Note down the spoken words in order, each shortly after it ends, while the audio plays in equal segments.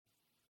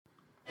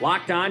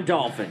Locked On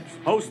Dolphins,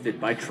 hosted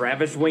by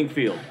Travis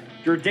Wingfield,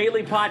 your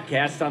daily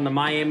podcast on the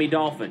Miami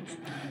Dolphins,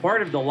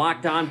 part of the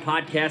Locked On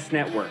Podcast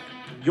Network,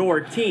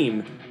 your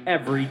team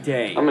every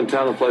day. I'm in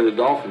town to play the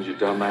Dolphins, you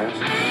dumbass.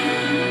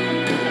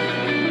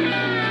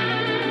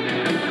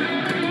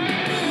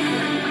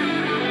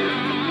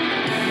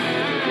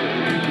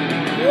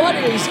 What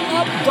is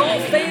up,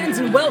 Dolph fans,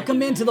 and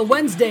welcome into the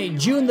Wednesday,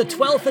 June the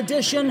 12th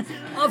edition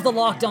of the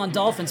Locked On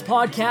Dolphins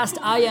podcast.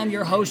 I am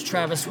your host,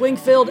 Travis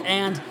Wingfield,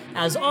 and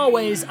as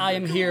always, I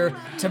am here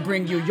to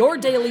bring you your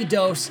daily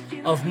dose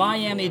of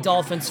Miami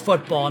Dolphins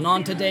football. And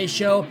on today's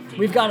show,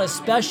 we've got a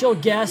special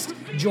guest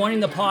joining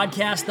the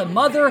podcast. The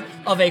mother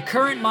of a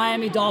current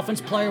Miami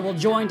Dolphins player will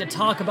join to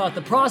talk about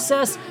the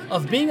process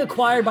of being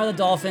acquired by the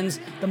Dolphins,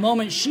 the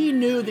moment she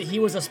knew that he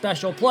was a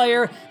special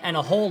player, and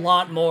a whole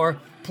lot more.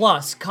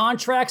 Plus,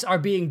 contracts are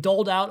being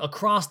doled out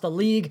across the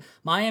league.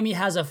 Miami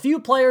has a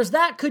few players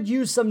that could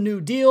use some new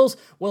deals.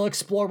 We'll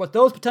explore what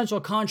those potential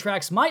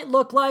contracts might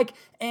look like,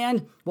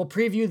 and we'll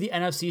preview the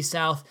NFC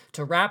South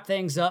to wrap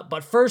things up.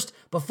 But first,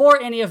 before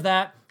any of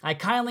that, I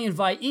kindly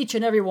invite each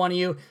and every one of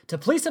you to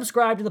please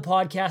subscribe to the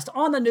podcast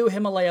on the new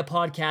Himalaya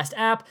podcast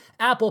app,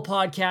 Apple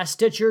Podcasts,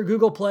 Stitcher,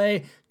 Google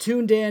Play,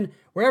 Tuned In.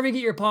 Wherever you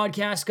get your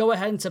podcasts, go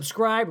ahead and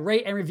subscribe,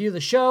 rate, and review the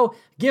show.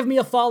 Give me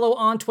a follow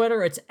on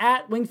Twitter. It's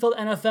at Wingfield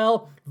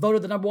NFL.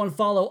 Voted the number one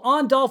follow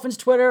on Dolphins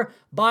Twitter,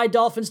 by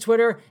Dolphins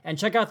Twitter, and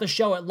check out the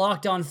show at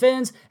Locked On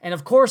Fins. And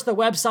of course, the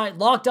website,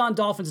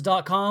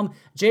 LockedOnDolphins.com.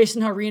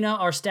 Jason Harina,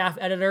 our staff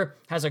editor,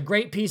 has a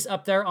great piece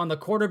up there on the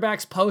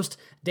quarterbacks post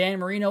Dan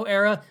Marino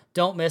era.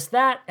 Don't miss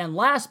that. And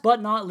last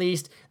but not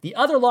least, the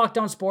other Locked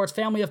On Sports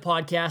family of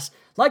podcasts,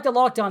 like the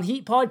Locked On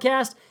Heat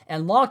podcast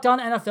and Locked On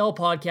NFL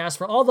podcast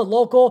for all the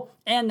local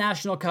and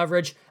national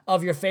coverage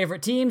of your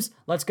favorite teams.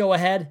 Let's go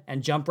ahead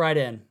and jump right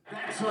in.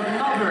 That's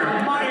another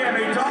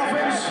Miami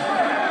Dolphins.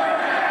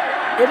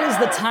 It is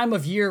the time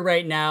of year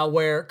right now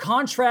where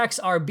contracts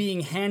are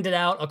being handed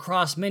out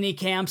across mini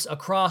camps,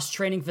 across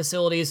training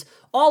facilities,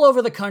 all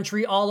over the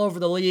country, all over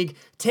the league.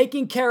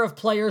 Taking care of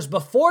players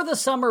before the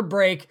summer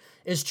break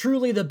is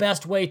truly the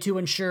best way to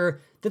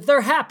ensure that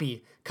they're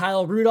happy.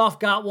 Kyle Rudolph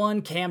got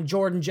one, Cam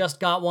Jordan just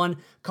got one,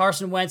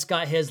 Carson Wentz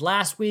got his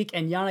last week,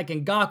 and Yannick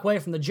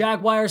Ngakoue from the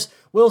Jaguars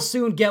will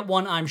soon get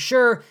one, I'm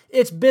sure.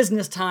 It's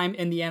business time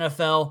in the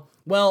NFL.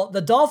 Well, the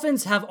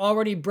Dolphins have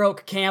already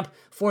broke camp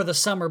for the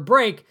summer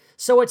break,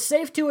 so it's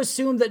safe to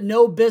assume that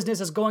no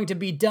business is going to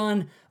be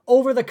done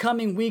over the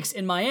coming weeks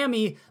in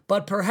Miami,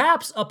 but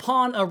perhaps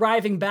upon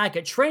arriving back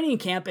at training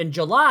camp in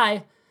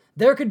July,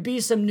 there could be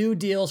some new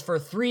deals for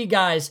three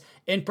guys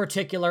in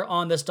particular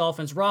on this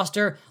Dolphins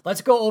roster.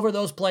 Let's go over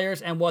those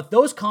players and what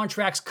those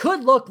contracts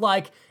could look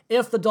like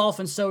if the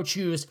Dolphins so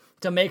choose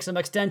to make some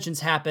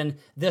extensions happen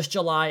this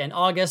July and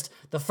August.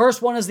 The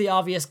first one is the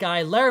obvious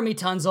guy, Laremy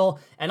Tunsil,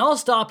 and I'll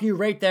stop you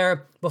right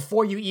there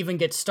before you even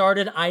get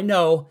started. I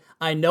know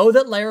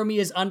that Laremy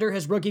is under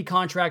his rookie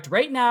contract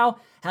right now,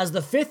 has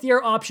the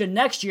fifth-year option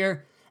next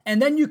year, and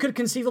then you could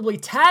conceivably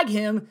tag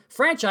him,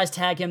 franchise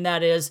tag him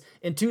that is,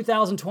 in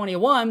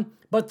 2021,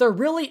 but there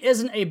really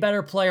isn't a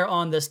better player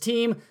on this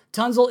team.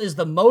 Tunsil is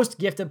the most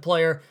gifted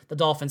player the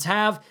Dolphins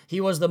have.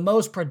 He was the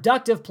most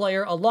productive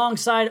player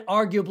alongside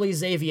arguably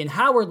Xavier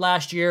Howard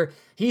last year.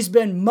 He's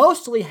been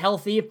mostly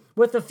healthy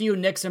with a few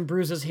nicks and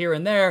bruises here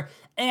and there,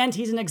 and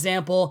he's an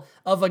example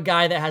of a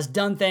guy that has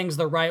done things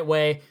the right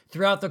way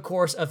throughout the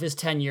course of his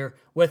tenure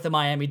with the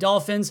Miami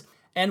Dolphins.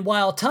 And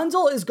while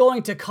Tunsil is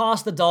going to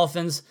cost the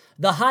Dolphins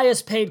the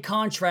highest paid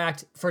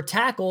contract for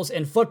tackles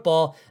in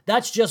football,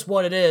 that's just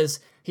what it is.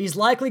 He's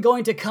likely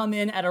going to come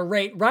in at a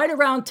rate right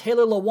around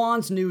Taylor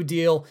Lewan's new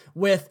deal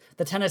with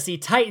the Tennessee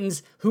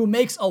Titans, who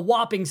makes a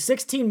whopping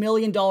 $16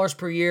 million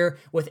per year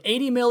with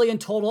 $80 million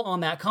total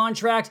on that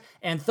contract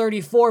and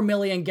 $34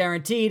 million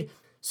guaranteed.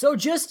 So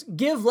just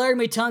give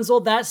Laremy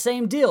Tunsil that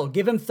same deal.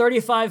 Give him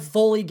 35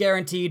 fully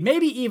guaranteed,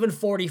 maybe even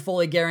 40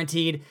 fully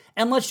guaranteed,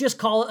 and let's just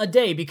call it a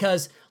day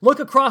because look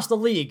across the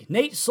league.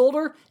 Nate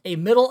Solder, a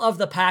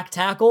middle-of-the-pack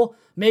tackle,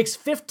 makes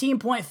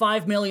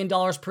 $15.5 million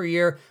per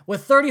year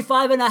with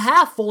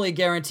 35.5 fully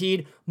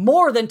guaranteed,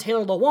 more than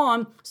Taylor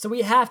Lewan, so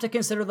we have to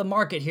consider the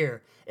market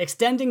here.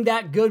 Extending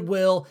that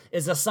goodwill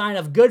is a sign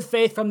of good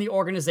faith from the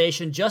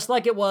organization, just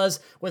like it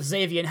was with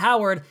Xavier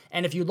Howard.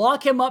 And if you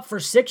lock him up for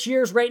 6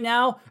 years right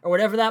now, or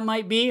whatever that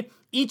might be,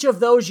 each of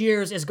those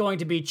years is going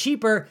to be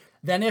cheaper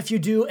than if you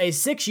do a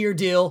 6-year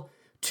deal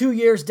 2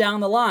 years down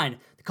the line.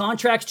 The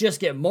contracts just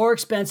get more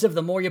expensive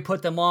the more you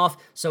put them off,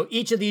 so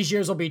each of these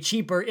years will be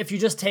cheaper if you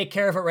just take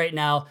care of it right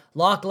now,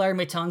 lock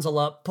Laremy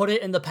Tunsil up, put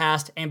it in the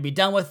past, and be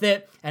done with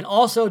it, and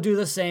also do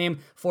the same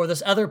for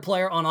this other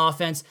player on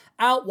offense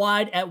out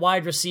wide at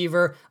wide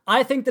receiver.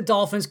 I think the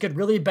Dolphins could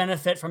really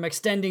benefit from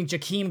extending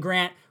Jakeem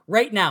Grant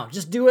right now.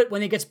 Just do it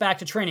when he gets back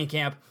to training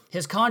camp.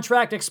 His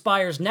contract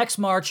expires next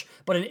March,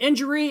 but an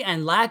injury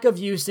and lack of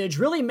usage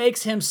really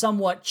makes him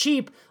somewhat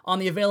cheap on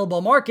the available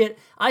market.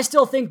 I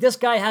still think this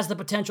guy has the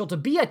potential to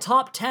be a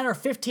top 10 or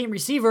 15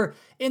 receiver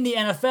in the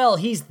NFL.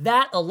 He's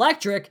that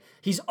electric.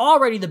 He's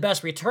already the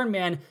best return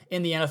man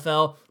in the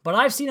NFL, but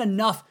I've seen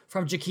enough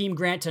from Jakeem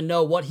Grant to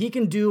know what he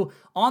can do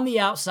on the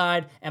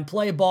outside and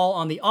play ball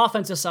on the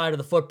offensive side of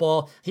the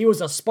football. He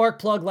was a spark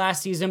plug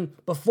last season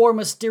before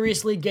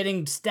mysteriously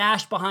getting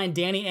stashed behind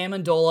Danny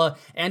Amendola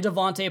and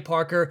Devontae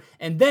Parker.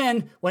 And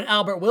then when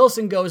Albert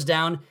Wilson goes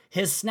down,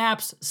 his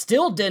snaps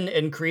still didn't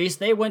increase.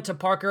 They went to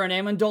Parker and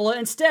Amendola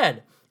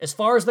instead. As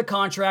far as the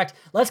contract,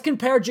 let's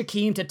compare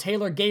Jakeem to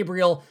Taylor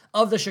Gabriel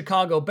of the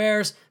Chicago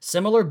Bears.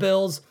 Similar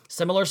builds,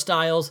 similar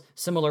styles,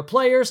 similar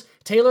players.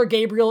 Taylor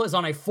Gabriel is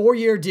on a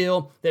 4-year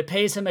deal that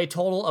pays him a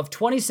total of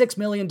 $26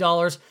 million,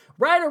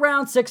 right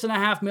around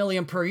 $6.5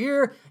 million per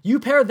year. You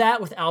pair that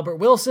with Albert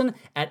Wilson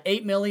at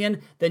 $8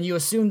 million, then you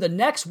assume the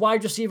next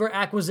wide receiver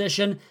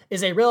acquisition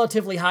is a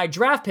relatively high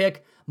draft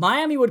pick.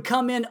 Miami would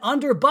come in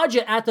under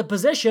budget at the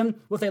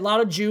position with a lot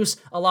of juice,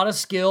 a lot of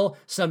skill,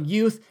 some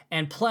youth,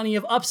 and plenty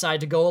of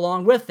upside to go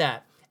along with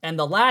that. And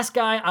the last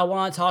guy I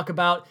want to talk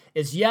about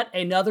is yet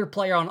another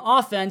player on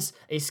offense,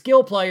 a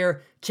skill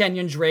player,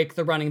 Kenyon Drake,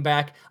 the running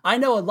back. I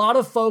know a lot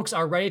of folks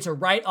are ready to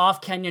write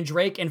off Kenyon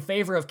Drake in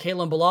favor of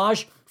Kalen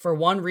Ballage for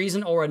one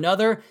reason or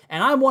another,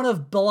 and I'm one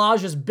of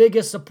Ballage's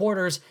biggest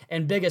supporters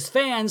and biggest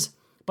fans.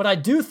 But I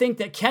do think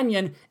that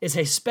Kenyon is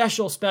a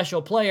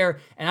special player,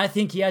 and I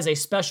think he has a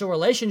special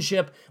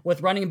relationship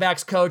with running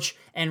backs coach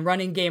and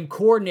running game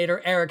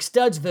coordinator Eric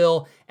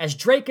Studesville, as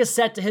Drake is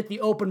set to hit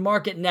the open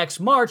market next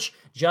March,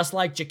 just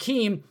like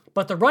Jakeem,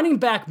 but the running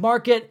back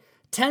market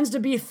tends to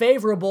be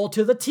favorable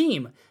to the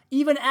team.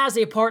 Even as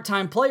a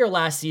part-time player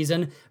last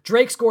season,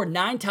 Drake scored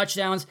 9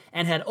 touchdowns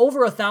and had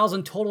over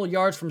 1,000 total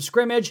yards from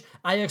scrimmage.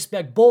 I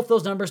expect both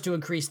those numbers to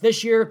increase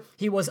this year.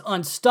 He was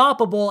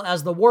unstoppable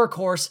as the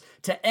workhorse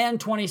to end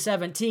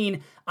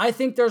 2017. I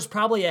think there's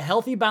probably a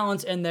healthy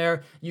balance in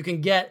there you can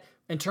get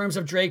in terms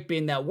of Drake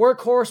being that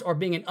workhorse or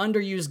being an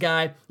underused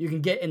guy. You can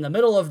get in the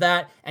middle of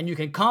that, and you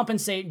can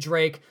compensate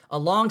Drake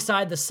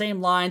alongside the same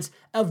lines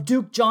of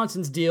Duke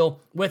Johnson's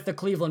deal with the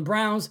Cleveland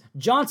Browns.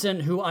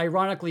 Johnson, who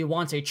ironically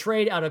wants a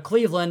trade out of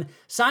Cleveland,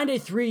 signed a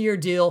 3-year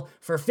deal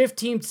for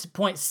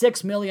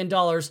 $15.6 million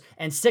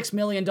and $6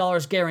 million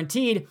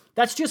guaranteed.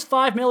 That's just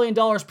 $5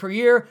 million per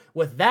year.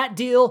 With that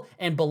deal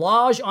and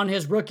Ballage on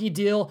his rookie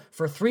deal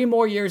for 3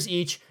 more years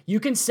each, you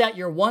can set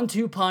your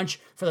 1-2 punch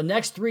for the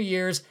next 3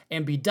 years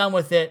and be done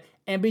with it,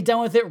 and be done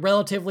with it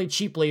relatively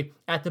cheaply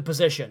at the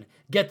position.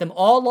 Get them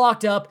all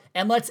locked up,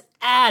 and let's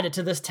add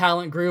to this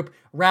talent group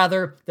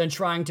rather than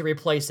trying to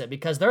replace it,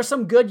 because there's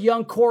some good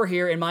young core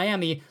here in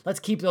Miami.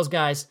 Let's keep those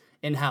guys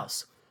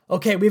in-house.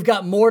 Okay, we've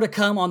got more to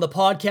come on the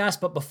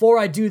podcast, but before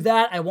I do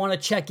that, I want to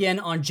check in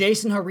on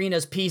Jason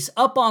Harina's piece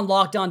up on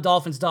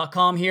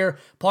LockedOnDolphins.com here,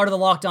 part of the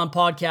Locked On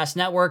Podcast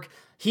Network.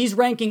 He's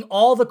ranking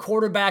all the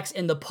quarterbacks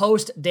in the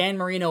post-Dan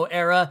Marino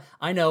era.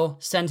 I know,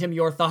 send him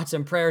your thoughts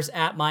and prayers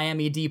at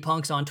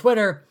MiamiDPunks on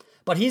Twitter.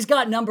 But he's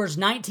got numbers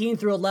 19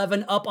 through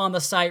 11 up on the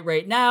site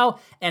right now,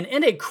 and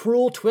in a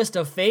cruel twist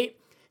of fate,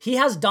 he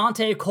has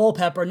Dante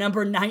Culpepper,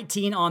 number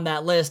 19 on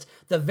that list,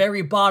 the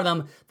very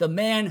bottom, the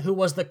man who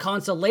was the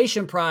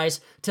consolation prize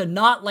to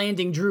not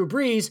landing Drew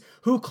Brees,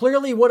 who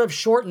clearly would have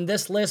shortened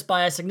this list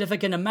by a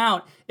significant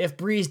amount if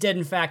Brees did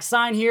in fact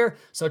sign here.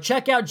 So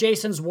check out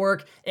Jason's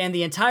work and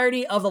the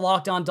entirety of the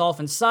Locked On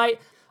Dolphins site.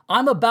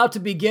 I'm about to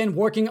begin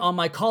working on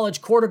my college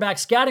quarterback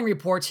scouting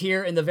reports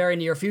here in the very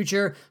near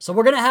future, so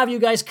we're going to have you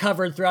guys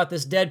covered throughout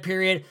this dead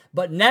period.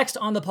 But next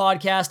on the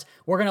podcast,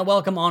 we're going to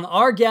welcome on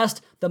our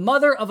guest, the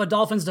mother of a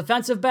Dolphins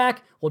defensive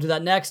back. We'll do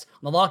that next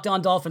on the Locked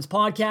On Dolphins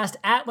podcast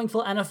at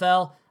Wingfield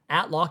NFL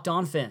at Locked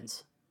On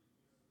Fins.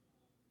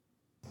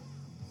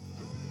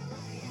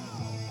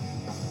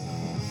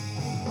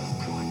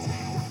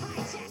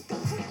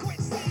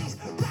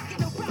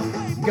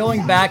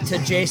 Going back to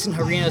Jason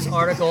Harina's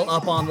article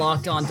up on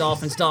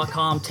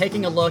LockedOnDolphins.com,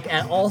 taking a look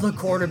at all the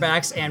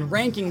quarterbacks and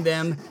ranking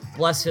them,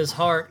 bless his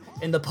heart,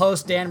 in the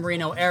post-Dan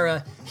Marino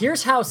era,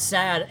 here's how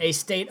sad a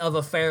state of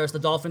affairs the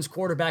Dolphins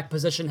quarterback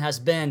position has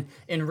been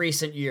in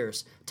recent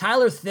years.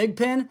 Tyler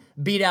Thigpen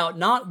beat out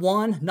not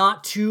 1,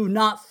 not 2,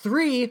 not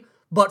 3,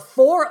 but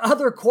 4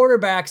 other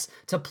quarterbacks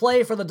to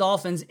play for the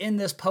Dolphins in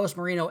this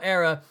post-Marino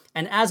era.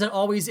 And as it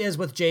always is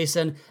with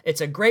Jason, it's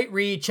a great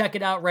read. Check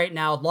it out right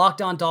now,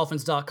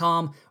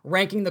 LockedOnDolphins.com,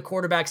 ranking the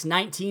quarterbacks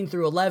 19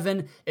 through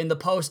 11 in the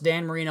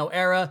post-Dan Marino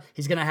era.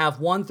 He's going to have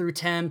 1 through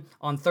 10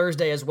 on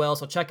Thursday as well,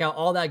 so check out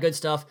all that good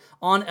stuff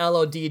on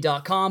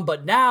LOD.com.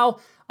 But now,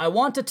 I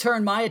want to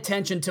turn my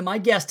attention to my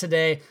guest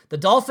today. The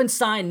Dolphins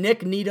signed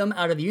Nick Needham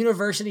out of the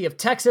University of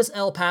Texas,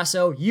 El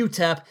Paso,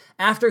 UTEP,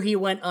 after he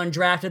went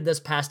undrafted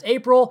this past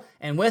April.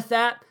 And with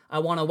that, I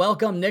want to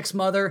welcome Nick's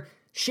mother,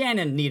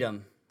 Shannon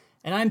Needham.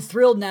 And I'm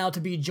thrilled now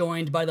to be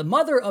joined by the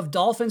mother of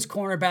Dolphins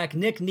cornerback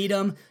Nick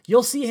Needham.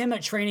 You'll see him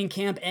at training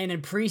camp and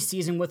in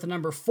preseason with the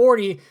number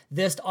 40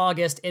 this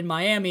August in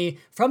Miami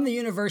from the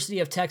University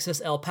of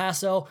Texas, El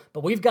Paso.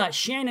 But we've got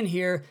Shannon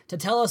here to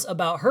tell us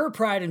about her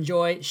pride and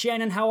joy.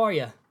 Shannon, how are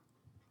you?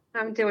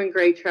 I'm doing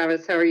great,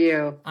 Travis. How are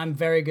you? I'm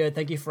very good.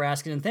 Thank you for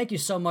asking, and thank you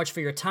so much for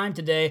your time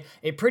today.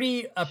 A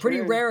pretty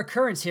rare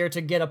occurrence here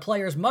to get a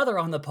player's mother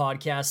on the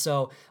podcast,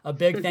 so a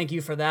big thank you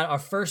for that. Our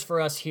first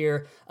for us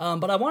here.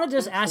 But I wanted to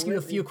just ask you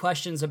a few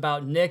questions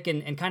about Nick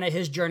and kind of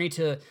his journey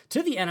to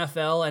the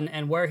NFL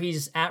and where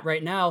he's at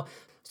right now.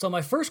 So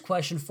my first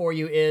question for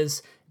you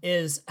is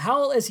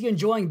how is he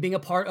enjoying being a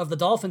part of the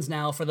Dolphins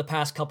now for the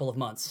past couple of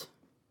months?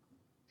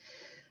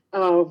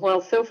 Oh,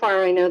 well, so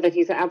far I know that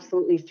he's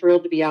absolutely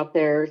thrilled to be out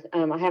there.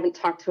 I haven't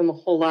talked to him a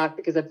whole lot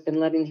because I've been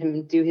letting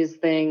him do his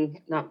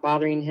thing, not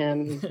bothering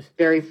him. He's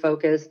very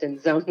focused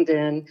and zoned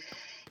in.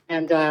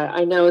 And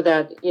I know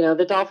that,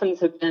 the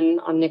Dolphins have been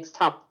on Nick's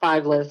top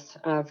 5 list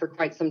for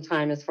quite some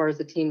time as far as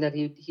the team that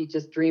he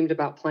just dreamed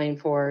about playing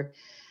for.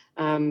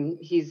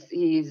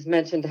 He's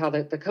mentioned how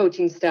the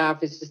coaching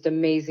staff is just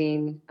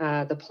amazing.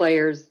 The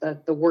players,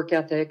 the work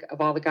ethic of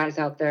all the guys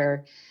out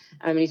there.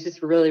 I mean, he's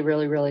just really,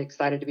 really, really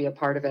excited to be a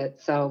part of it.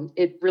 So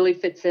it really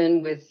fits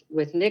in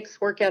with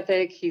Nick's work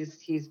ethic.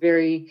 He's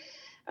very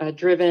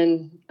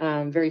driven,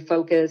 very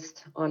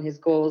focused on his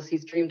goals.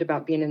 He's dreamed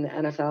about being in the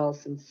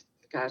NFL since,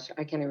 gosh,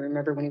 I can't even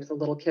remember when he was a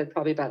little kid,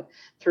 probably about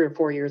 3 or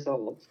 4 years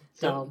old.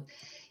 So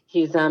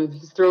he's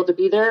thrilled to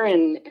be there,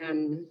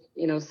 and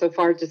so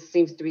far just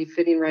seems to be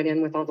fitting right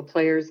in with all the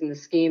players in the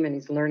scheme, and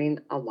he's learning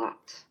a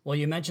lot. Well,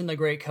 you mentioned the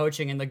great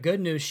coaching, and the good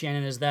news,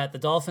 Shannon, is that the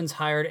Dolphins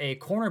hired a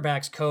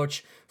cornerbacks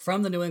coach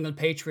from the New England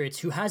Patriots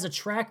who has a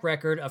track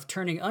record of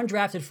turning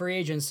undrafted free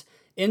agents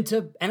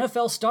into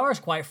NFL stars,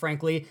 quite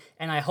frankly,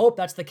 and I hope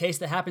that's the case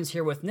that happens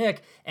here with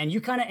Nick. And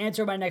you kind of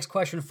answered my next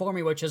question for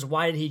me, which is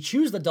why did he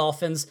choose the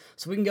Dolphins?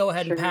 So we can go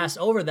ahead and pass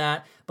over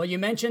that. But you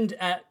mentioned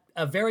at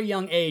a very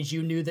young age,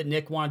 you knew that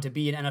Nick wanted to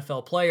be an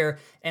NFL player.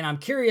 And I'm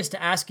curious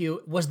to ask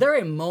you, was there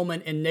a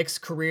moment in Nick's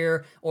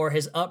career or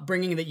his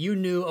upbringing that you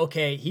knew,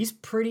 okay, he's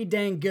pretty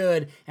dang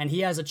good and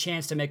he has a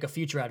chance to make a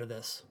future out of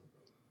this?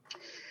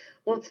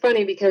 Well, it's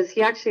funny because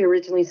he actually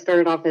originally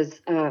started off as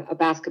a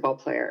basketball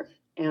player,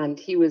 and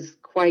he was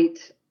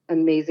quite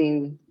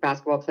amazing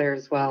basketball player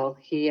as well.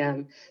 He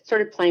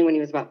started playing when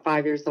he was about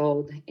 5 years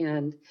old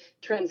and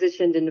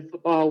transitioned into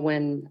football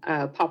when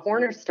Pop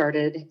Warner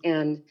started,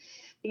 and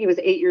he was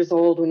 8 years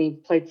old when he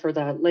played for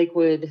the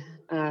Lakewood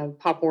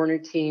Pop Warner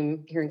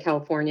team here in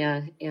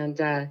California.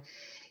 And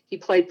he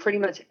played pretty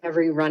much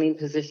every running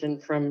position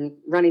from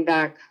running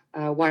back,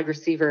 wide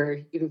receiver,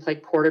 even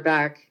played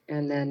quarterback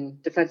and then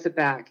defensive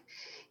back,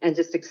 and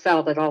just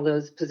excelled at all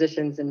those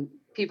positions. And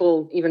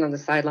people, even on the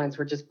sidelines,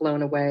 were just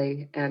blown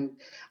away. And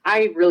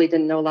I really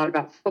didn't know a lot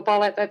about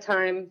football at that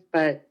time,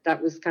 but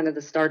that was kind of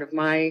the start of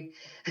my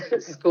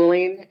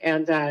schooling.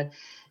 And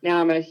now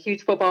I'm a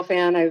huge football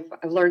fan. I've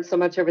learned so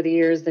much over the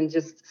years, and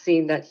just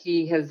seeing that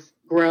he has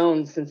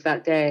grown since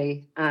that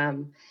day.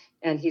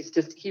 And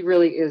he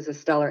really is a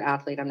stellar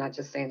athlete. I'm not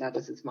just saying that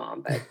as his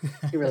mom, but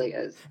he really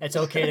is. It's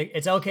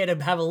okay to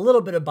have a little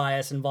bit of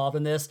bias involved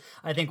in this.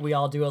 I think we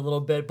all do a little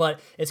bit,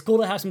 but it's cool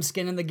to have some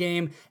skin in the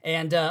game.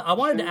 And I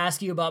wanted to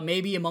ask you about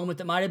maybe a moment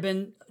that might have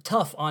been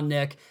tough on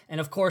Nick.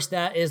 And of course,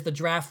 that is the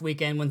draft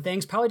weekend when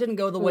things probably didn't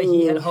go the way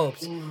he had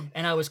hoped.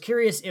 And I was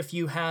curious if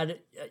you had,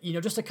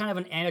 just a kind of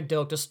an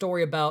anecdote, a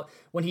story about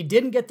when he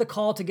didn't get the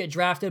call to get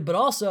drafted, but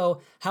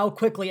also how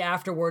quickly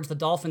afterwards the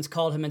Dolphins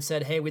called him and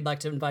said, hey, we'd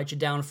like to invite you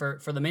down for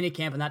the mini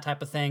camp and that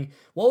type of thing.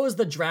 What was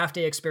the draft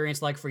day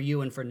experience like for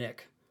you and for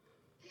Nick?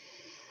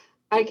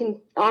 I can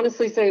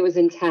honestly say it was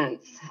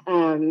intense.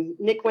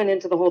 Nick went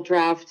into the whole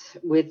draft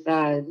with,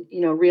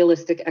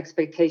 realistic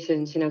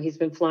expectations. He's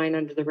been flying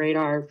under the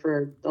radar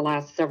for the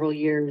last several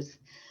years,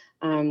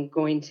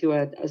 going to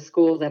a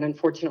school that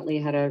unfortunately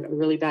had a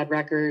really bad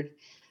record.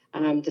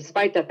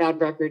 Despite that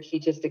bad record, he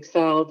just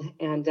excelled.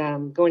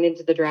 And going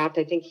into the draft,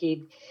 I think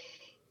he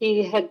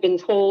had been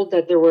told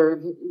that there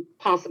were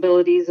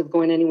possibilities of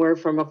going anywhere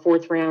from a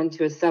 4th round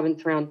to a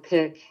 7th round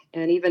pick,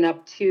 and even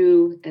up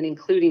to and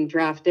including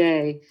draft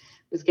day,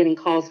 was getting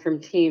calls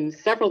from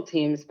several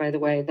teams, by the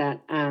way, that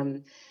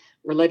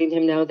were letting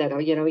him know that,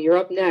 you're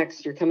up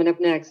next, you're coming up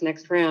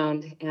next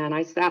round. And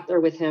I sat there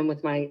with him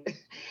with my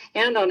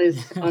hand on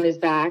his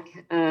back,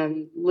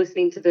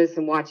 listening to this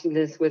and watching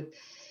this with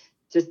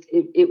just,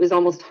 it was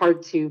almost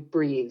hard to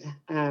breathe.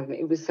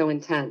 It was so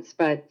intense.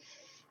 But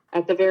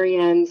at the very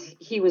end,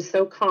 he was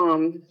so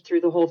calm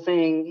through the whole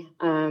thing.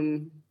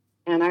 And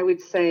I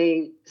would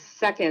say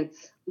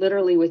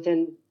literally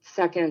within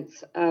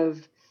seconds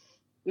of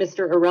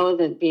Mr.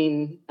 Irrelevant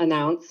being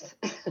announced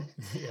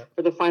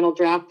for the final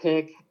draft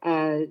pick,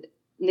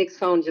 Nick's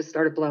phone just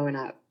started blowing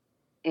up.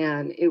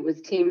 And it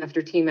was team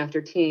after team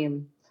after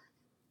team.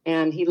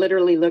 And he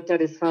literally looked at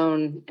his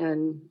phone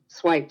and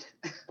swiped,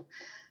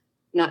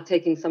 not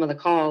taking some of the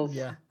calls.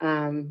 Yeah.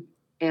 And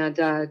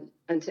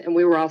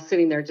we were all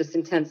sitting there just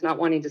intense, not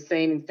wanting to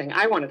say anything.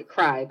 I wanted to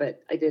cry,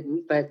 but I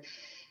didn't. But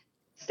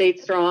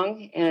stayed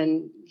strong.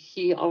 And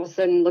he all of a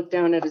sudden looked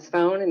down at his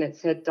phone and it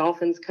said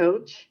Dolphins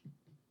coach.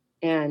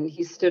 And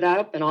he stood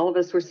up, and all of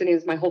us were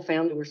sitting, my whole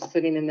family were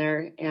sitting in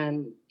there,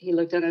 and he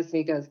looked at us and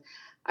he goes,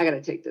 I got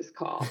to take this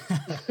call.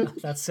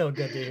 That's so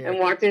good to hear. And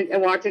walked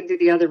into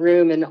the other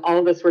room, and all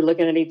of us were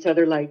looking at each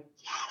other like,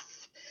 yes.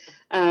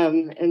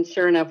 And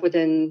sure enough,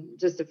 within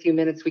just a few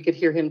minutes, we could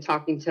hear him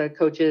talking to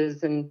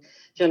coaches and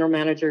general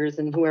managers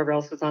and whoever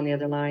else was on the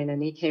other line.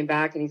 And he came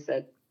back and he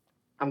said,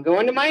 I'm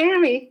going to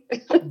Miami.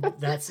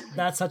 That's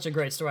such a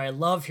great story. I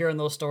love hearing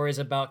those stories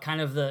about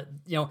kind of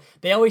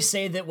they always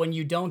say that when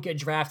you don't get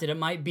drafted, it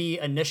might be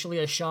initially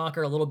a shock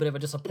or a little bit of a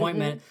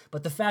disappointment,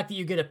 but the fact that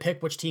you get to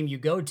pick which team you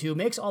go to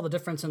makes all the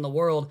difference in the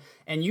world.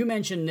 And you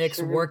mentioned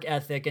Nick's work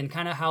ethic and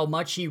kind of how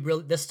much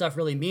this stuff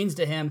really means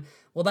to him.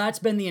 Well, that's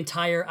been the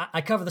entire,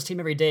 I cover this team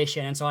every day,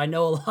 Shannon, so I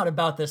know a lot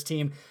about this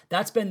team.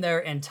 That's been their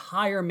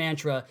entire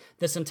mantra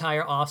this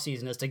entire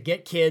offseason, is to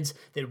get kids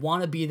that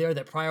want to be there,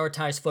 that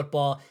prioritize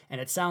football, and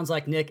it sounds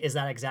like Nick is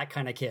that exact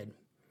kind of kid.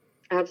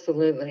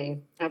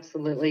 Absolutely.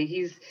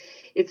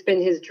 It's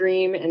been his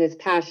dream and his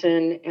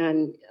passion,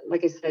 and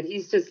like I said,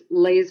 he's just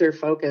laser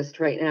focused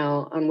right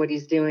now on what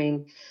he's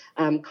doing.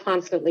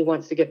 Constantly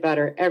wants to get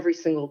better every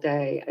single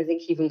day. I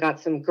think he even got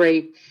some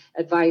great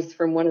advice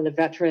from one of the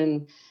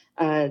veteran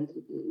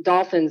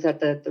Dolphins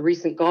at the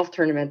recent golf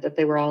tournament that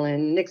they were all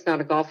in. Nick's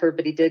not a golfer,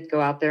 but he did go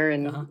out there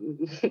and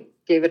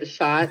gave it a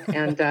shot,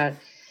 and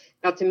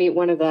got to meet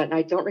one of the,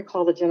 I don't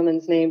recall the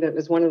gentleman's name, but it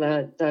was one of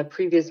the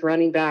previous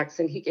running backs,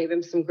 and he gave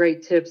him some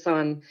great tips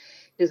on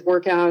his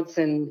workouts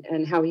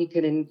and how he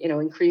could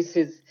increase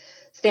his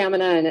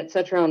stamina and et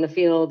cetera on the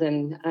field.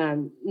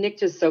 And Nick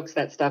just soaks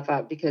that stuff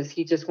up because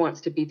he just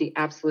wants to be the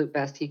absolute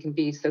best he can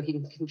be so he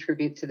can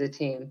contribute to the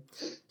team.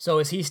 So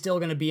is he still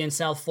going to be in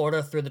South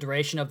Florida through the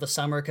duration of the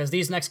summer? Because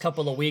these next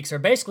couple of weeks are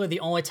basically the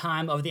only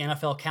time of the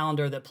NFL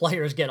calendar that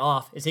players get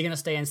off. Is he going to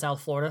stay in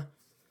South Florida?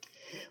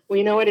 Well,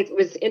 you know what? It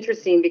was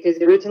interesting because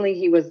originally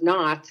he was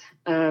not.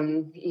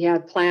 He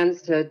had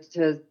plans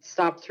to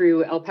stop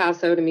through El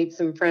Paso to meet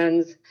some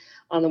friends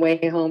on the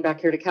way home back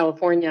here to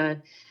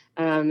California.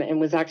 And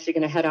was actually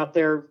going to head out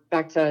there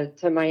back to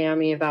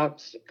Miami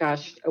about,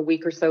 a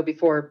week or so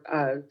before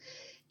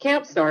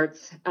camp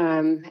starts.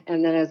 And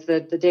then as the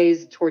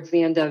days towards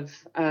the end of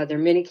their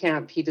mini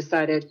camp, he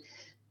decided,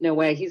 no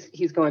way,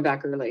 he's going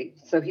back early.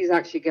 So he's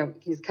actually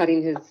he's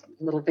cutting his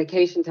little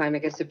vacation time, I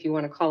guess, if you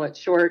want to call it,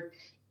 short.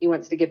 He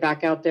wants to get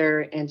back out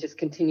there and just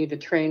continue to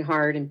train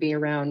hard and be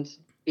around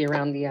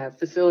the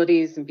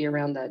facilities and be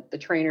around the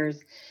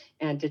trainers,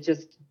 and to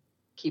just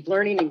keep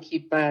learning and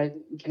keep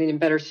getting in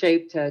better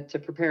shape to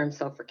prepare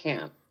himself for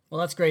camp.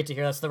 Well, that's great to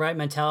hear. That's the right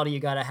mentality you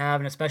got to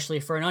have, and especially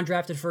for an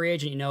undrafted free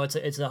agent,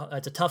 it's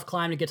a tough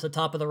climb to get to the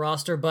top of the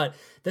roster, but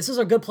this is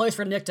a good place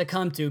for Nick to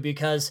come to,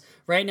 because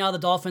right now the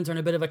Dolphins are in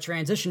a bit of a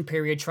transition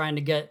period trying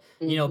to get,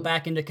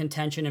 back into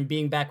contention and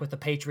being back with the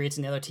Patriots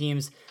and the other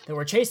teams that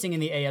we're chasing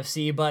in the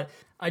AFC, but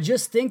I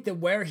just think that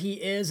where he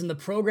is and the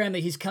program that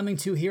he's coming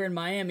to here in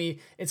Miami,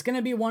 it's going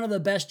to be one of the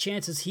best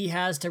chances he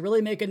has to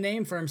really make a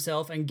name for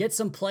himself and get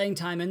some playing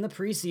time in the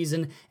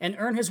preseason and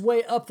earn his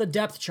way up the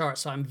depth chart.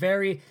 So I'm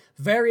very,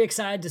 very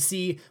excited to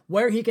see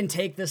where he can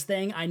take this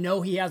thing. I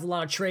know he has a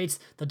lot of traits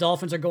the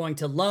Dolphins are going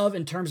to love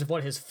in terms of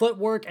what his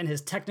footwork and his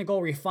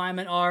technical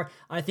refinement are.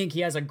 I think he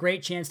has a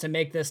great chance to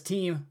make this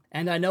team.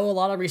 And I know a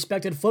lot of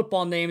respected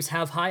football names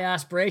have high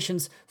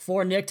aspirations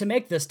for Nick to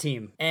make this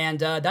team. And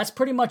that's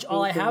pretty much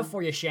all I have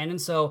for you, Shannon.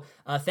 So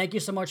thank you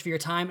so much for your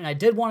time. And I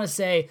did want to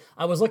say,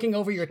 I was looking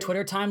over your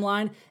Twitter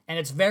timeline, and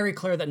it's very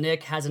clear that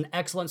Nick has an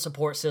excellent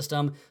support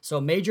system.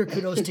 So major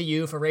kudos to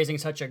you for raising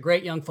such a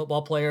great young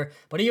football player,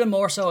 but even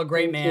more so a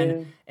great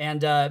man.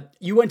 And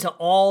you went to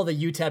all the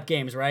UTEP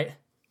games, right?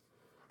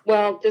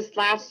 Well, just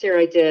last year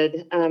I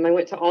did. I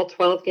went to all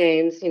 12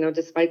 games,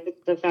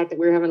 despite the fact that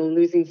we were having a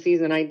losing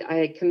season.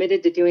 I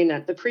committed to doing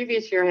that. The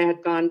previous year I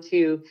had gone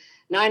to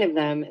 9 of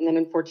them, and then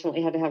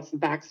unfortunately had to have some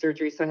back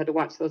surgery, so I had to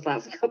watch those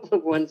last couple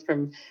of ones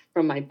from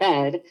my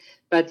bed.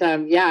 But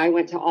I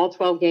went to all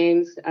 12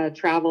 games,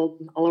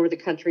 traveled all over the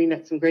country,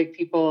 met some great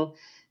people,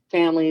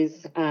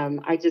 families.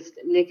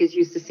 Nick is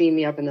used to seeing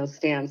me up in those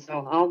stands,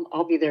 so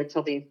I'll be there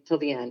till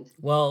the end.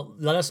 Well,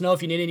 let us know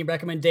if you need any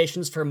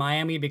recommendations for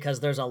Miami,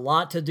 because there's a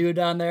lot to do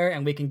down there,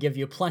 and we can give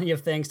you plenty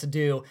of things to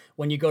do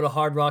when you go to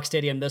Hard Rock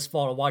Stadium this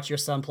fall to watch your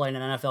son play in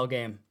an NFL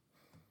game.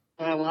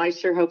 Well, I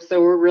sure hope so.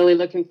 We're really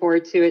looking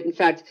forward to it. In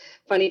fact,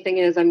 funny thing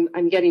is,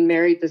 I'm getting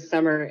married this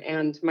summer,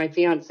 and my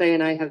fiance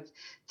and I have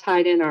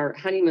tied in our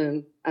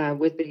honeymoon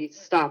with the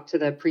stop to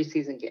the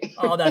preseason game.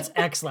 Oh, that's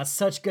excellent. That's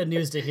such good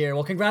news to hear.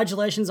 Well,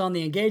 congratulations on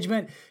the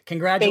engagement.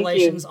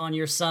 Congratulations on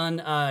your son,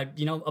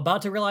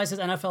 about to realize his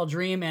NFL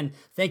dream. And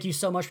thank you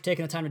so much for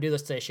taking the time to do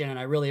this today, Shannon.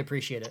 I really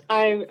appreciate it.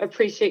 I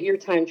appreciate your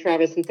time,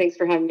 Travis, and thanks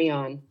for having me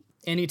on.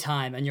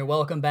 Anytime, and you're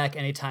welcome back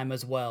anytime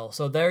as well.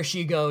 So there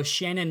she goes,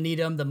 Shannon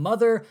Needham, the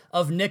mother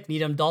of Nick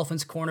Needham,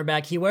 Dolphins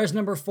cornerback. He wears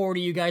number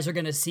 40. You guys are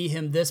going to see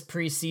him this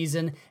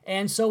preseason,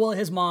 and so will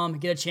his mom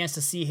get a chance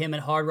to see him at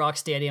Hard Rock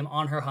Stadium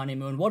on her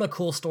honeymoon. What a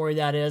cool story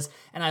that is,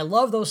 and I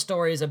love those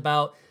stories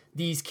about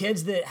these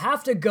kids that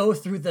have to go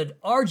through the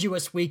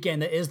arduous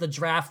weekend that is the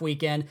draft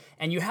weekend,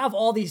 and you have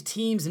all these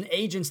teams and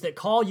agents that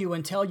call you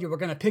and tell you, we're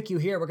going to pick you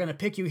here, we're going to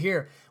pick you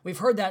here. We've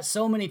heard that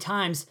so many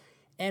times.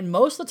 and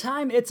most of the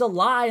time it's a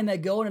lie and they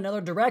go in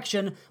another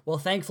direction. Well,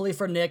 thankfully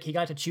for Nick, he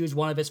got to choose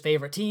one of his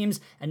favorite teams,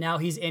 and now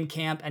he's in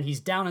camp and he's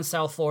down in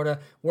South Florida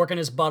working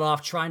his butt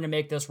off trying to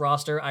make this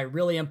roster. I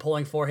really am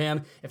pulling for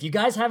him. If you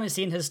guys haven't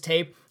seen his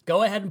tape,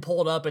 go ahead and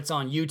pull it up. It's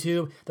on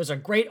YouTube. There's a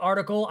great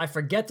article. I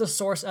forget the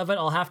source of it.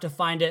 I'll have to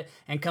find it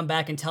and come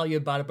back and tell you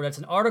about it. But it's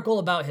an article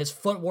about his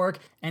footwork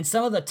and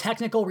some of the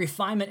technical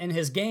refinement in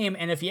his game.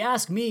 And if you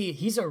ask me,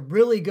 he's a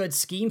really good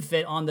scheme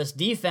fit on this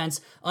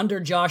defense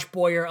under Josh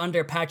Boyer,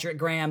 under Patrick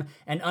Graham,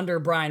 and under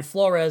Brian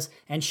Flores.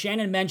 And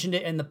Shannon mentioned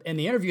it in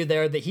the interview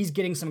there that he's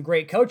getting some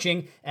great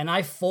coaching. And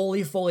I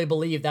fully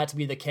believe that to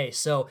be the case.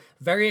 So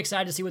very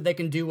excited to see what they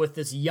can do with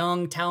this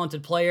young,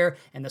 talented player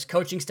and this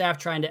coaching staff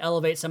trying to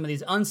elevate some of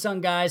these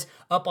unsung guys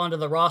up onto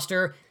the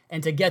roster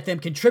and to get them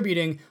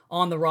contributing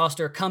on the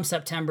roster come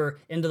September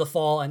into the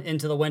fall and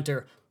into the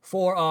winter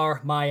for our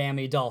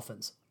Miami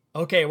Dolphins.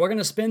 Okay, we're going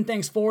to spin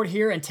things forward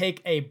here and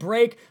take a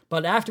break,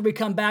 but after we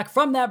come back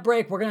from that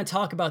break, we're going to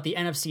talk about the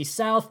NFC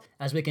South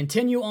as we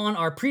continue on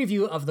our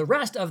preview of the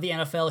rest of the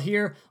NFL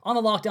here on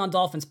the Locked On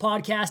Dolphins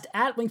podcast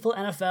at Wingfield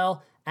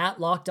NFL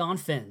at Locked On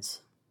Fins.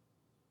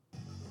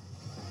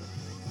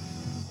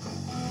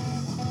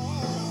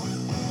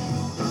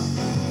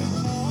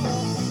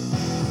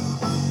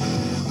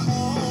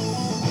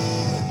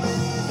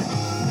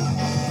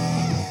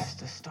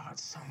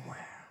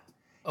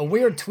 A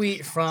weird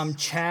tweet from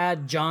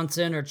Chad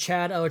Johnson or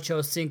Chad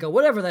Ochocinco,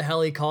 whatever the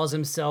hell he calls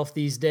himself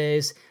these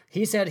days.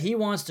 He said he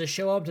wants to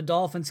show up to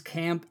Dolphins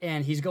camp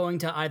and he's going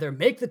to either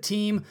make the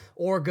team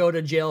or go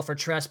to jail for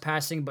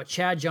trespassing. But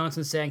Chad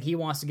Johnson saying he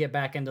wants to get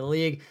back into the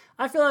league.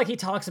 I feel like he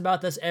talks about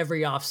this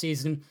every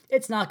offseason.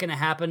 It's not going to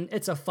happen.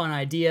 It's a fun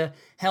idea.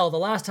 Hell, the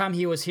last time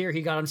he was here,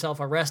 he got himself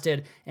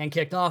arrested and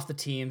kicked off the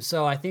team.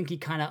 So I think he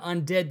kind of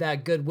undid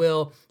that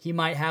goodwill he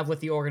might have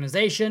with the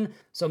organization.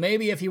 So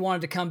maybe if he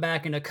wanted to come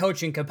back in a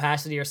coaching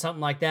capacity or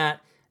something like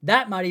that,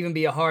 that might even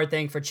be a hard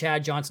thing for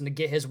Chad Johnson to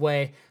get his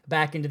way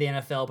back into the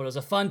NFL, but it was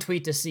a fun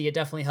tweet to see. It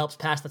definitely helps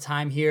pass the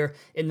time here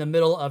in the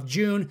middle of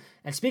June.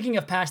 And speaking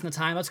of passing the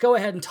time, let's go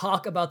ahead and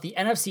talk about the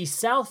NFC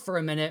South for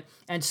a minute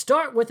and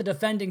start with the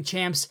defending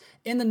champs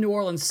in the New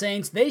Orleans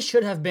Saints. They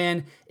should have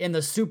been in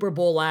the Super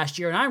Bowl last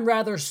year, and I'm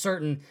rather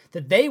certain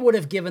that they would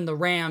have given the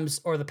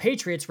Rams, or the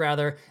Patriots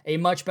rather, a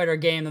much better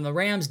game than the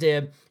Rams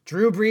did.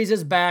 Drew Brees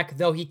is back,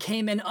 though he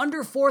came in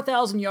under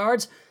 4,000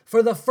 yards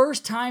for the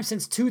first time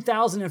since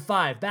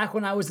 2005, back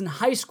when I was in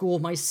high school,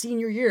 my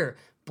senior year.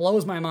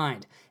 Blows my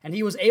mind. And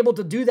he was able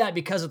to do that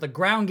because of the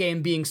ground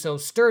game being so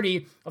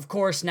sturdy. Of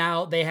course,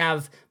 now they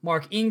have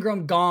Mark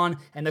Ingram gone,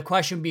 and the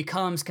question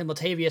becomes, can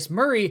Latavius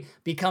Murray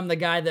become the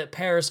guy that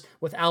pairs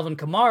with Alvin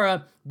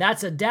Kamara?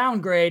 That's a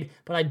downgrade,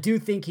 but I do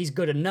think he's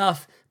good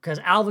enough because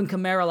Alvin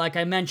Kamara, like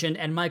I mentioned,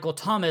 and Michael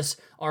Thomas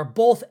are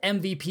both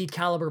MVP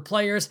caliber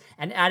players,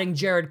 and adding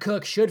Jared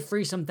Cook should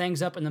free some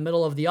things up in the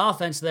middle of the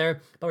offense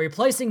there. But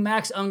replacing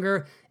Max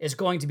Unger is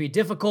going to be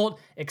difficult,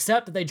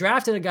 except that they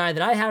drafted a guy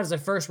that I had as a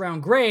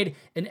first-round grade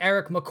in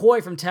Eric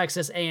McCoy from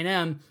Texas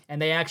A&M,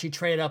 and they actually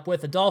traded up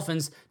with the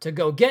Dolphins to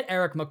go get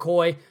Eric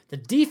McCoy. The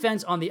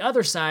defense on the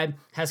other side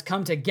has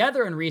come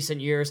together in recent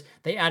years.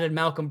 They added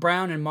Malcolm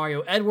Brown and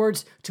Mario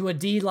Edwards to a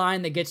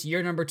D-line that gets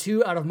year number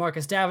 2 out of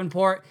Marcus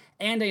Davenport,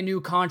 and a new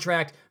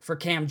contract for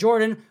Cam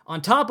Jordan.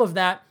 On top of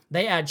that,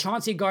 they add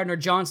Chauncey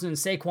Gardner-Johnson and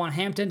Saquon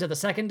Hampton to the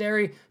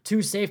secondary,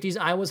 2 safeties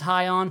I was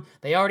high on.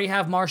 They already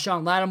have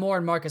Marshawn Lattimore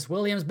and Marcus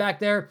Williams back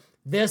there.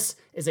 This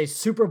is a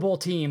Super Bowl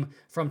team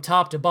from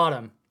top to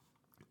bottom.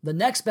 The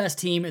next best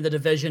team in the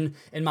division,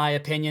 in my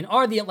opinion,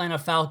 are the Atlanta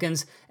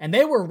Falcons, and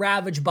they were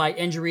ravaged by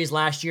injuries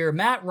last year.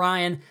 Matt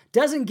Ryan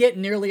doesn't get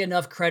nearly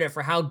enough credit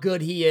for how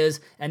good he is,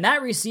 and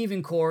that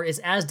receiving core is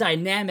as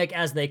dynamic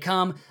as they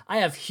come. I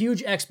have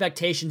huge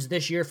expectations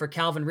this year for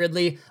Calvin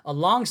Ridley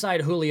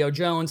alongside Julio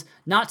Jones,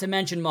 not to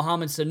mention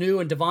Mohamed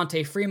Sanu and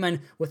Devontae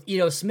Freeman with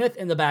Ito Smith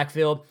in the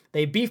backfield.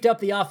 They beefed up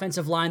the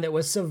offensive line that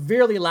was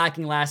severely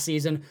lacking last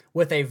season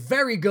with a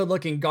very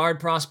good-looking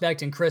guard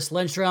prospect in Chris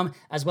Lindstrom,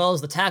 as well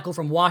as the tackle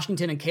from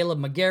Washington and Caleb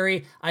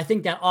McGarry. I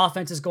think that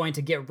offense is going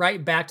to get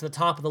right back to the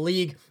top of the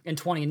league in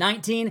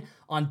 2019.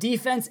 On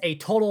defense, a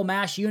total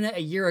mash unit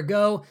a year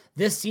ago.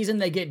 This season,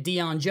 they get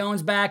Deion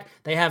Jones back.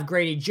 They have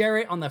Grady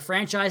Jarrett on the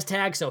franchise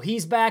tag, so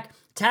he's back.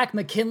 Takk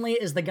McKinley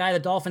is the guy the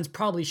Dolphins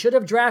probably should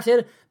have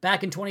drafted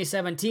back in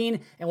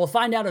 2017, and we'll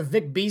find out if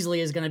Vic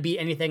Beasley is going to be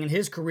anything in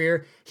his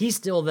career. He's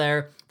still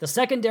there. The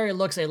secondary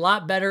looks a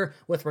lot better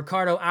with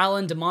Ricardo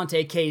Allen,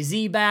 DeMonte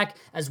KZ back,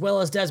 as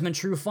well as Desmond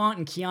Trufant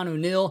and Keanu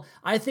Neal.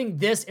 I think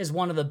this is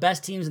one of the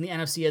best teams in the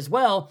NFC as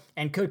well,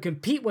 and could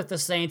compete with the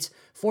Saints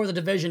for the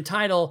division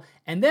title.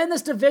 And then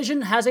this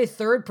division has a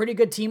third pretty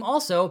good team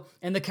also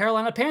in the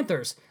Carolina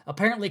Panthers.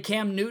 Apparently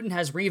Cam Newton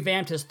has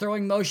revamped his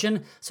throwing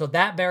motion, so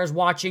that bears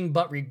watching.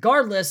 But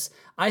regardless,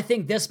 I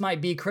think this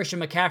might be Christian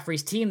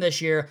McCaffrey's team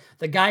this year.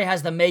 The guy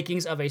has the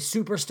makings of a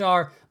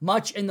superstar,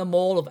 much in the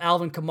mold of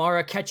Alvin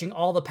Kamara, catching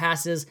all the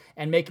passes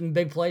and making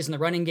big plays in the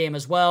running game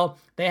as well.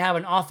 They have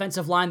an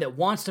offensive line that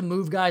wants to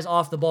move guys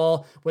off the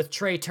ball with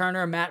Trey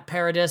Turner, Matt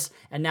Paradis,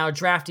 and now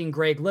drafting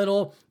Greg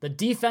Little. The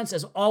defense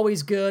is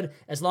always good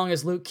as long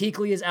as Luke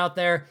Kuechly is out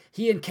there.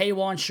 He and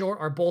K'Wan Short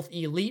are both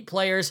elite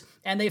players,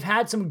 and they've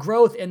had some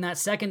growth in that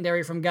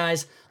secondary from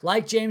guys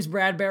like James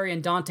Bradbury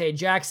and Dante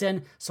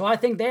Jackson, so I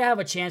think they have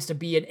a chance to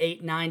be an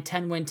 8, 9,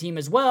 10-win team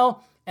as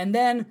well. And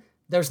then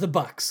there's the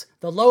Bucs,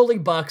 the lowly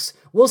Bucs.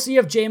 We'll see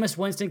if Jameis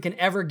Winston can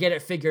ever get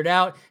it figured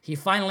out. He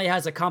finally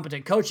has a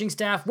competent coaching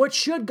staff, which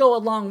should go a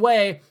long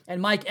way,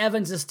 and Mike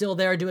Evans is still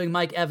there doing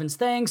Mike Evans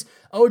things.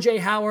 O.J.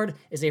 Howard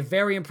is a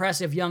very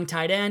impressive young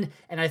tight end,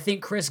 and I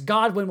think Chris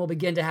Godwin will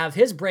begin to have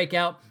his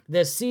breakout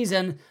this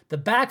season. The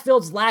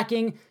backfield's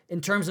lacking in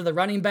terms of the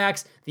running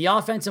backs. The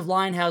offensive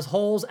line has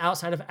holes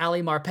outside of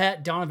Ali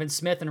Marpet, Donovan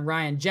Smith, and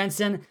Ryan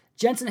Jensen.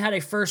 Jensen had a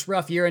first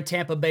rough year in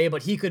Tampa Bay,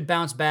 but he could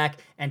bounce back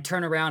and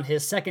turn around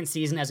his second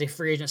season as a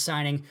free agent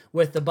signing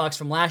with the Bucs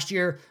from last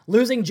year.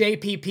 Losing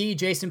JPP,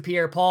 Jason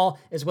Pierre-Paul,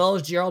 as well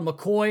as Gerald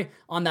McCoy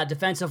on that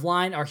defensive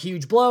line are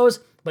huge blows.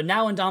 But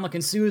now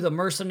Ndamukong Suh, the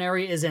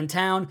mercenary, is in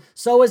town.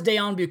 So is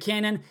Deone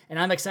Bucannon, and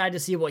I'm excited to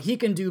see what he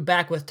can do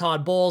back with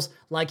Todd Bowles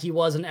like he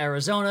was in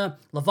Arizona.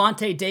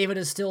 Lavonte David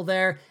is still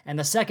there, and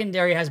the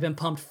secondary has been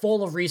pumped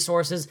full of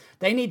resources.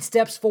 They need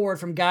steps forward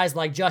from guys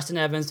like Justin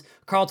Evans,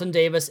 Carlton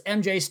Davis,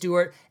 MJ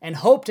Stewart, and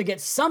hope to get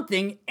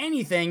something,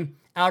 anything,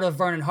 out of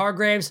Vernon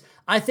Hargreaves.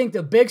 I think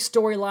the big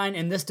storyline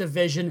in this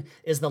division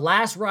is the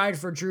last ride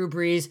for Drew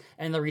Brees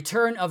and the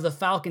return of the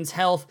Falcons'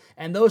 health,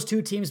 and those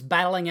two teams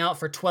battling out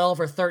for 12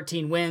 or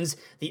 13 wins.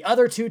 The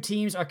other two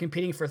teams are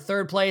competing for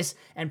third place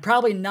and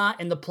probably not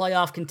in the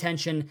playoff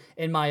contention,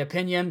 in my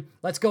opinion.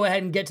 Let's go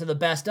ahead and get to the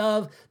best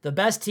of. The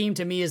best team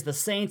to me is the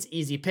Saints,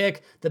 easy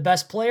pick. The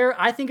best player,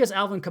 I think, is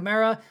Alvin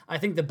Kamara. I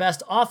think the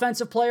best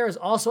offensive player is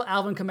also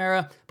Alvin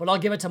Kamara, but I'll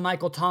give it to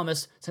Michael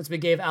Thomas since we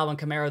gave Alvin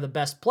Kamara the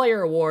best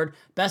player award.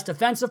 Best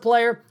defensive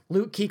player,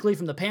 Luke Kuechly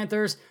from the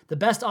Panthers. The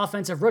best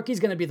offensive rookie is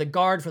going to be the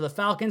guard for the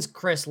Falcons,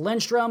 Chris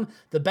Lindstrom.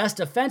 The best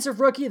defensive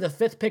rookie, the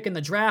 5th pick in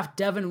the draft,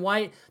 Devin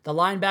White, the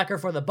linebacker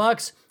for the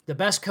Bucs. The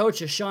best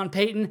coach is Sean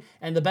Payton,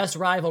 and the best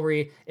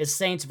rivalry is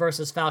Saints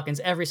versus Falcons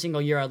every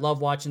single year. I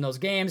love watching those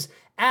games.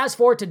 As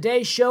for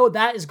today's show,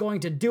 that is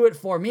going to do it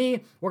for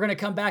me. We're going to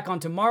come back on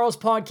tomorrow's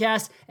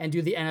podcast and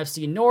do the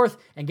NFC North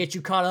and get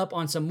you caught up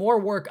on some more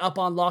work up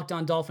on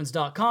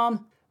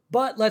LockedOnDolphins.com.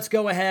 But let's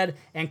go ahead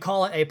and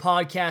call it a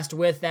podcast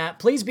with that.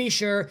 Please be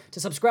sure to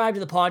subscribe to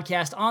the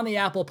podcast on the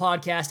Apple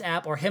Podcast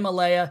app or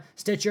Himalaya,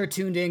 Stitcher,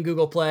 TuneIn,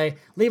 Google Play.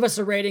 Leave us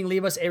a rating,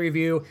 leave us a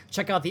review.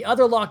 Check out the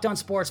other Locked On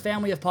Sports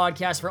family of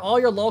podcasts for all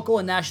your local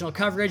and national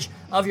coverage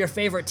of your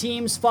favorite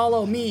teams.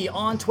 Follow me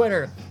on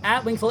Twitter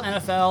at Wingfield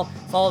NFL.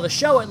 Follow the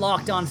show at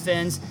Locked On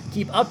Fins.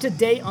 Keep up to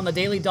date on the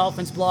Daily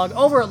Dolphins blog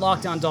over at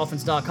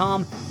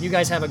LockedOnDolphins.com. You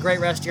guys have a great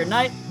rest of your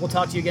night. We'll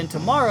talk to you again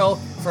tomorrow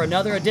for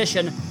another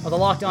edition of the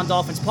Locked On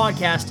Dolphins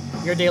podcast,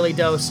 your daily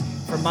dose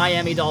for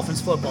Miami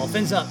Dolphins football.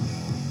 Fins up.